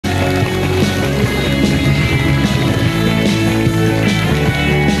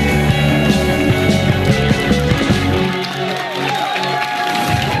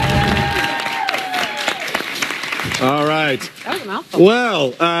mouthful.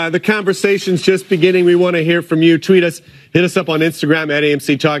 Well, the conversation's just beginning. We want to hear from you. Tweet us. Hit us up on Instagram at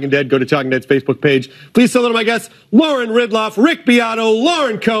AMC Talking Dead. Go to Talking Dead's Facebook page. Please say hello to my guests, Lauren Ridloff, Rick Beato,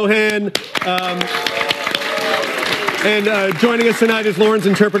 Lauren Cohan. And joining us tonight is Lauren's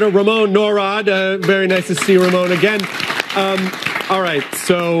interpreter, Ramon Norad. Very nice to see Ramon again. All right,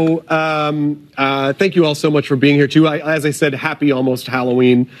 so thank you all so much for being here, too. As I said, happy almost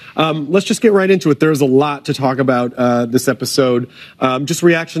Halloween. Let's just get right into it. There's a lot to talk about this episode. Just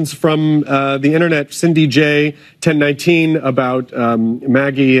reactions from the internet. Cindy J. 1019 about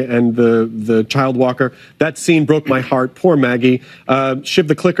Maggie and the child walker. That scene broke my heart. Poor Maggie. Shiv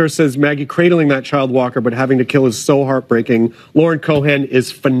the Clicker says Maggie cradling that child walker but having to kill is so heartbreaking. Lauren Cohan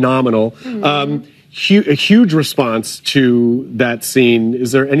is phenomenal. A huge response to that scene.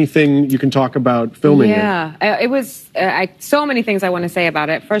 Is there anything you can talk about filming it? Yeah, it was so many things I want to say about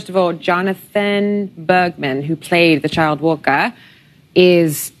it. First of all, Jonathan Bergman, who played the child walker,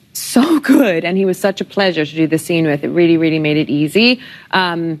 is so good, and he was such a pleasure to do the scene with. It really, really made it easy.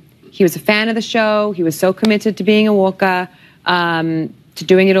 He was a fan of the show. He was so committed to being a walker, to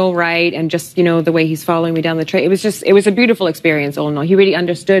doing it all right, and just, you know, the way he's following me down the trail. It was a beautiful experience all in all. He really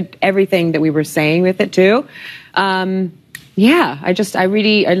understood everything that we were saying with it too. Yeah,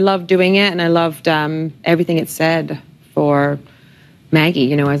 I loved doing it, and I loved everything it said for Maggie,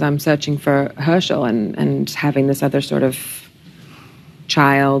 you know, as I'm searching for Herschel and having this other sort of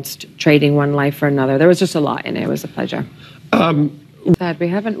child, trading one life for another. There was just a lot in it. It was a pleasure. That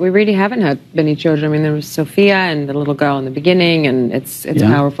we really haven't had many children. I mean, there was Sophia and the little girl in the beginning, and it's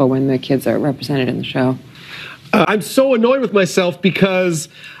powerful when the kids are represented in the show. I'm so annoyed with myself because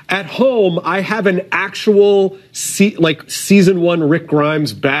at home I have an actual season 1 Rick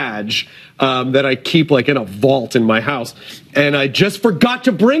Grimes badge that I keep like in a vault in my house, and I just forgot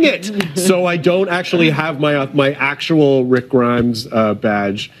to bring it, so I don't actually have my actual Rick Grimes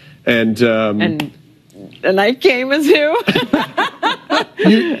badge. And I came as who?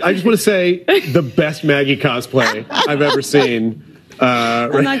 I just want to say the best Maggie cosplay I've ever seen.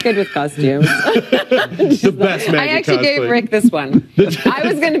 I'm not good with costumes. The best Maggie I actually cosplay. gave Rick this one. I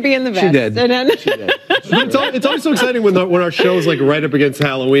was going to be in the vest. She did. And then It's always so exciting when our show's like right up against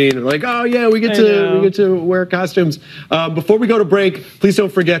Halloween, and like, oh yeah, we get to wear costumes. Before we go to break, please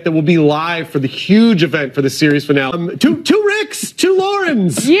don't forget that we'll be live for the huge event for the series finale. Two Ricks, 2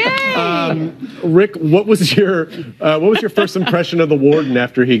 Laurens. Yay! Rick, what was your first impression of the warden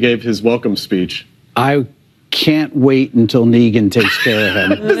after he gave his welcome speech? I can't wait until Negan takes care of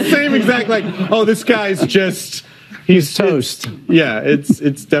him. The same exact, like, oh, this guy's just, he's toast.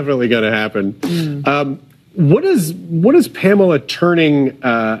 It's definitely going to happen. What does Pamela turning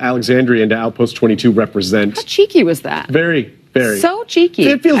Alexandria into Outpost 22 represent? How cheeky was that? Very. So cheeky.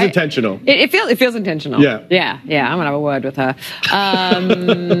 It feels intentional. It feels intentional. Yeah. I'm gonna have a word with her.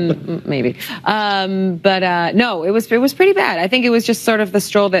 Maybe. No, it was pretty bad. I think it was just sort of the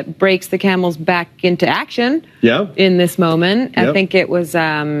straw that breaks the camel's back into action. Yeah. In this moment, Yep. I think it was.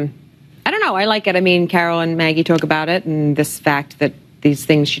 I don't know. I like it. I mean, Carol and Maggie talk about it, and this fact that these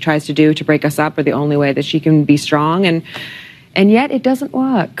things she tries to do to break us up are the only way that she can be strong, and yet it doesn't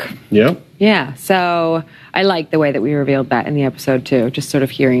work. Yeah. Yeah, so I like the way that we revealed that in the episode too. Just sort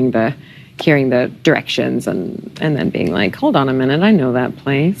of hearing the directions and then being like, hold on a minute, I know that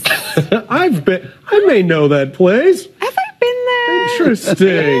place. I may know that place. Have I been there?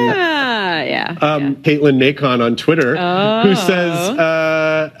 Interesting. Yeah. Caitlin Nacon on Twitter, who says,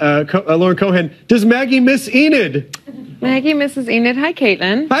 Lauren Cohan, does Maggie miss Enid? Maggie misses Enid. Hi,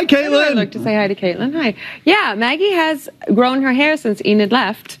 Caitlin. Hi, Caitlin. I'd like to say hi to Caitlin. Hi. Yeah, Maggie has grown her hair since Enid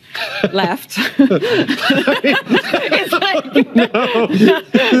left. It's like... No.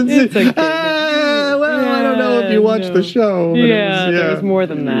 It's okay. I don't know if you watched the show. There was more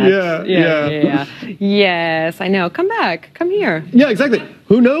than that. Yeah. Yes, I know. Come back. Come here. Yeah, exactly.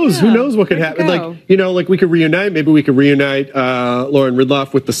 Who knows? Who knows what could happen? Like, you know, like we could reunite. Maybe we could reunite Lauren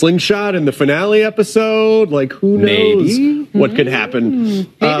Ridloff with the slingshot in the finale episode. Like, who knows what could happen?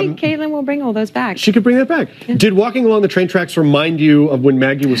 Maybe Caitlin will bring all those back. She could bring that back. Yeah. Did walking along the train tracks remind you of when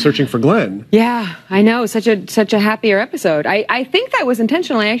Maggie was searching for Glenn? Yeah, I know. Such a happier episode. I think that was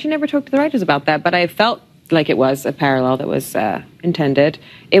intentional. I actually never talked to the writers about that, but I felt like it was a parallel that was intended.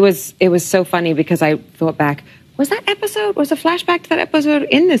 It was so funny because I thought back, was a flashback to that episode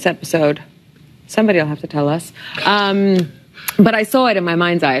in this episode? Somebody will have to tell us. But I saw it in my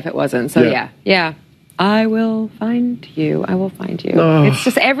mind's eye if it wasn't. So yeah. I will find you. Oh. It's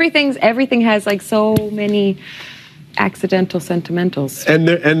just everything has like so many accidental sentimentals. And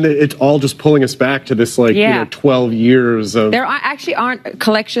it's all just pulling us back to this, like, 12 years of... There actually aren't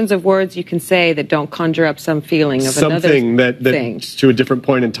collections of words you can say that don't conjure up some feeling of something another thing. To a different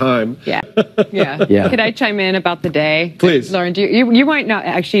point in time. Yeah. Could I chime in about the day? Please. Lauren, you might not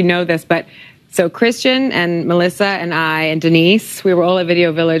actually know this, but so Christian and Melissa and I and Denise, we were all at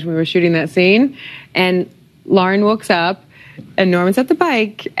Video Village when we were shooting that scene, and Lauren walks up and Norman's at the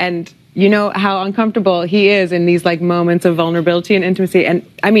bike, and you know how uncomfortable he is in these like moments of vulnerability and intimacy. And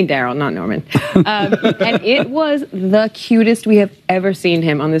I mean Daryl, not Norman. And it was the cutest we have ever seen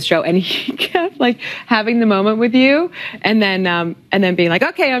him on this show. And he kept like having the moment with you, and then being like,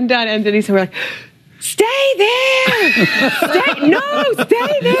 "Okay, I'm done." And Denise and we're like, "Stay there!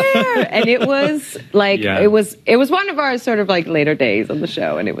 Stay there!" And it was like it was one of our sort of like later days on the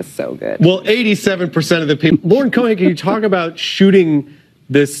show, and it was so good. Well, 87% of the people. Lauren Cohan, can you talk about shooting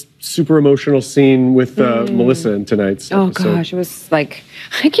this super emotional scene with Melissa in tonight's episode? Gosh, it was like,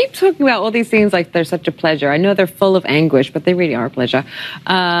 I keep talking about all these scenes like they're such a pleasure. I know they're full of anguish, but they really are a pleasure.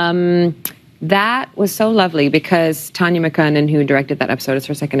 That was so lovely because Tanya McKernan, who directed that episode, is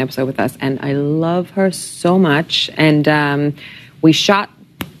her second episode with us, and I love her so much. And we shot,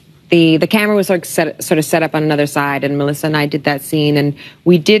 the camera was sort of set up on another side, and Melissa and I did that scene, and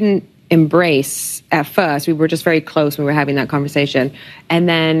we didn't embrace at first. We were just very close when we were having that conversation, and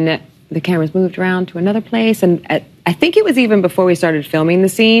then the cameras moved around to another place, and I think it was even before we started filming the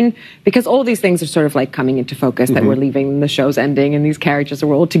scene, because all these things are sort of like coming into focus, that we're leaving, the show's ending, and these characters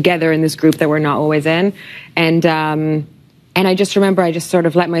are all together in this group that we're not always in. And I just remember I just sort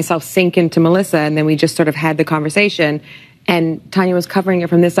of let myself sink into Melissa, and then we just sort of had the conversation, and Tanya was covering it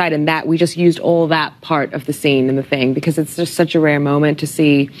from this side, and that we just used all that part of the scene and the thing, because it's just such a rare moment to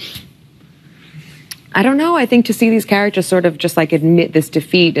see. I don't know, I think to see these characters sort of just like admit this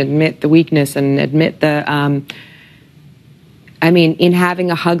defeat, admit the weakness, and admit the, I mean, in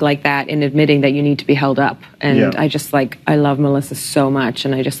having a hug like that, in admitting that you need to be held up. And I just like, I love Melissa so much,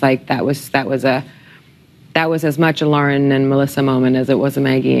 and I just like, that was as much a Lauren and Melissa moment as it was a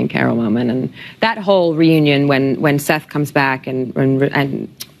Maggie and Carol moment. And that whole reunion when Seth comes back and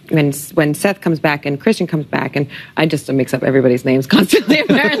when Seth comes back and Christian comes back, and I just mix up everybody's names constantly,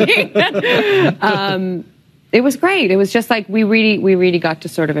 apparently. It was great. It was just like we really got to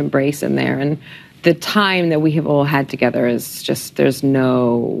sort of embrace in there, and the time that we have all had together is just, there's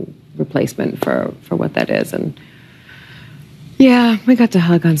no replacement for what that is. And yeah, we got to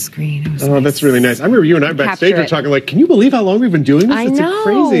hug on screen. It was nice. That's really nice. I remember you and I backstage were talking like, can you believe how long we've been doing this? I know. It's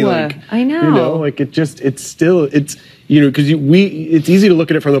crazy. Like, I know. You know, like it's still, you know, because it's easy to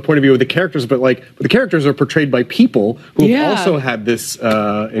look at it from the point of view of the characters, but the characters are portrayed by people who have also had this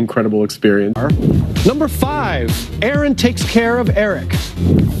incredible experience. Number 5, Aaron takes care of Eric.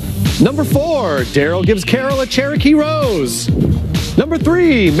 Number 4, Daryl gives Carol a Cherokee Rose. Number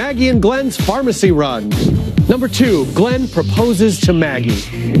 3, Maggie and Glenn's pharmacy run. Number 2, Glenn proposes to Maggie.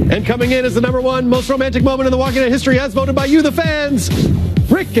 And coming in as the number 1 most romantic moment in The Walking Dead history, as voted by you, the fans,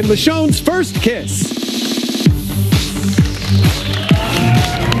 Rick and Michonne's first kiss.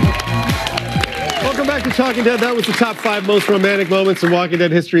 Welcome back to Talking Dead. That was the top 5 most romantic moments in Walking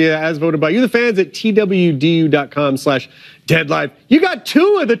Dead history, as voted by you, the fans, at twdu.com/deadlive. You got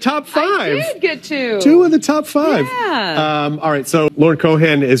 2 of the top 5. I did get 2. 2 of the top 5. Yeah. All right, so Lauren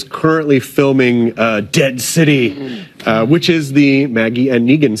Cohan is currently filming Dead City, which is the Maggie and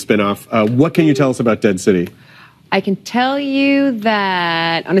Negan spinoff. What can you tell us about Dead City? I can tell you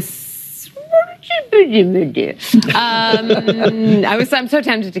that on a I'm so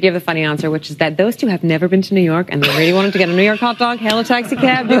tempted to give the funny answer, which is that those 2 have never been to New York, and they really wanted to get a New York hot dog, hail a taxi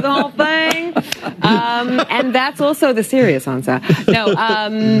cab, do the whole thing. And that's also the serious answer.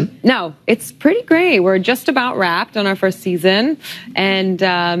 No, it's pretty great. We're just about wrapped on our first season, and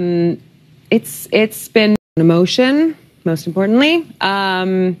it's been an emotion, most importantly.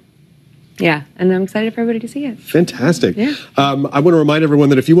 Yeah, and I'm excited for everybody to see it. Fantastic. Yeah. I want to remind everyone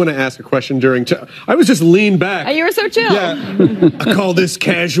that if you want to ask a question during... I was just lean back. Oh, you were so chill. Yeah. I call this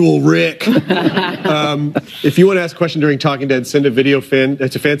casual Rick. If you want to ask a question during Talking Dead, send a video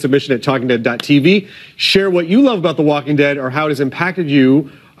to fan submission at talkingdead.tv. Share what you love about The Walking Dead or how it has impacted you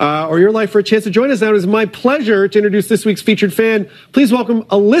or your life for a chance to join us. Now, it is my pleasure to introduce this week's featured fan. Please welcome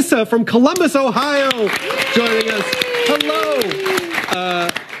Alyssa from Columbus, Ohio, joining us. Hello.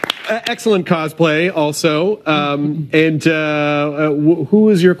 Excellent cosplay, also. Who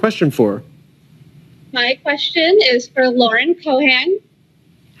is your question for? My question is for Lauren Cohan.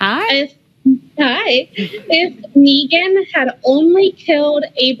 Hi. If Negan had only killed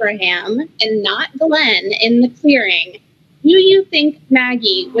Abraham and not Glenn in the clearing, do you think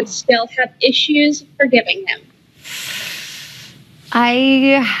Maggie would still have issues forgiving him?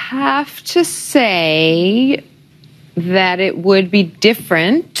 I have to say that it would be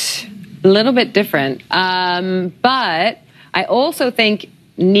different, a little bit different. But I also think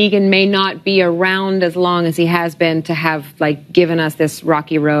Negan may not be around as long as he has been to have like given us this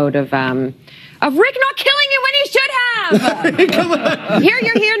rocky road of Rick not killing you when he should have. Come on. Here,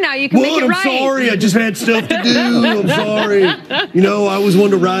 you're here now. You can make it right. I'm sorry. I just had stuff to do. I'm sorry. You know, I always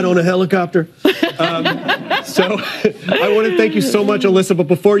wanted to ride on a helicopter. So I want to thank you so much, Alyssa. But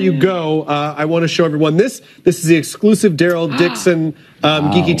before you go, I want to show everyone this. This is the exclusive Daryl Dixon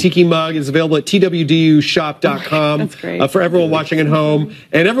Geeky Tiki mug. It's available at twdushop.com. That's great. For everyone watching at home.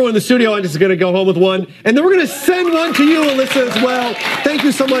 And everyone in the studio audience is going to go home with one. And then we're going to send one to you, Alyssa, as well. Thank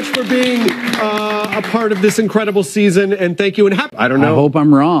you so much for being a part of this incredible season. And thank you. And I don't know. I hope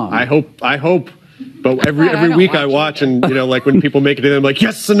I'm wrong. I hope. But every week I watch, and you know, like when people make it in, I'm like,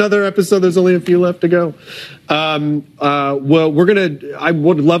 yes, another episode. There's only a few left to go. Well, I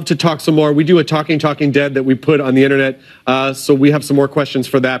would love to talk some more. We do a Talking Dead that we put on the internet, so we have some more questions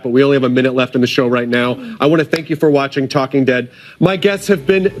for that. But we only have a minute left in the show right now. I want to thank you for watching Talking Dead. My guests have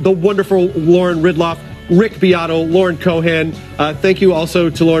been the wonderful Lauren Ridloff, Rick Beato, Lauren Cohan. Thank you also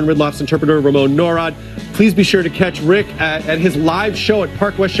to Lauren Ridloff's interpreter, Ramon Norad. Please be sure to catch Rick at his live show at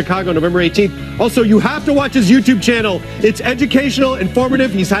Park West Chicago, November 18th. Also, you have to watch his YouTube channel. It's educational,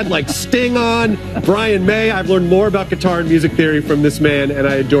 informative. He's had like Sting on, Brian May. I've learned more about guitar and music theory from this man, and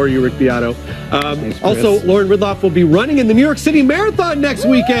I adore you, Rick Beato. Also, Lauren Ridloff will be running in the New York City Marathon next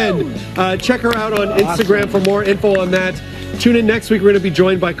weekend. Check her out on Instagram for more info on that. Tune in next week. We're going to be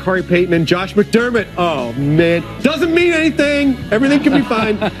joined by Kari Payton and Josh McDermott. Oh, man. Doesn't mean anything. Everything can be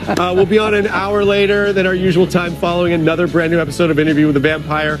fine. We'll be on an hour later than our usual time following another brand new episode of Interview with the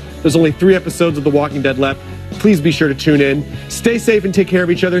Vampire. There's only 3 episodes of The Walking Dead left. Please be sure to tune in. Stay safe and take care of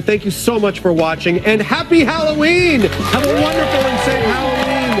each other. Thank you so much for watching. And happy Halloween. Have a wonderful and safe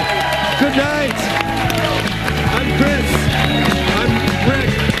Halloween. Good night. I'm Chris. I'm Rick.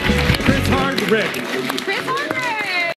 Chris Hard Rick.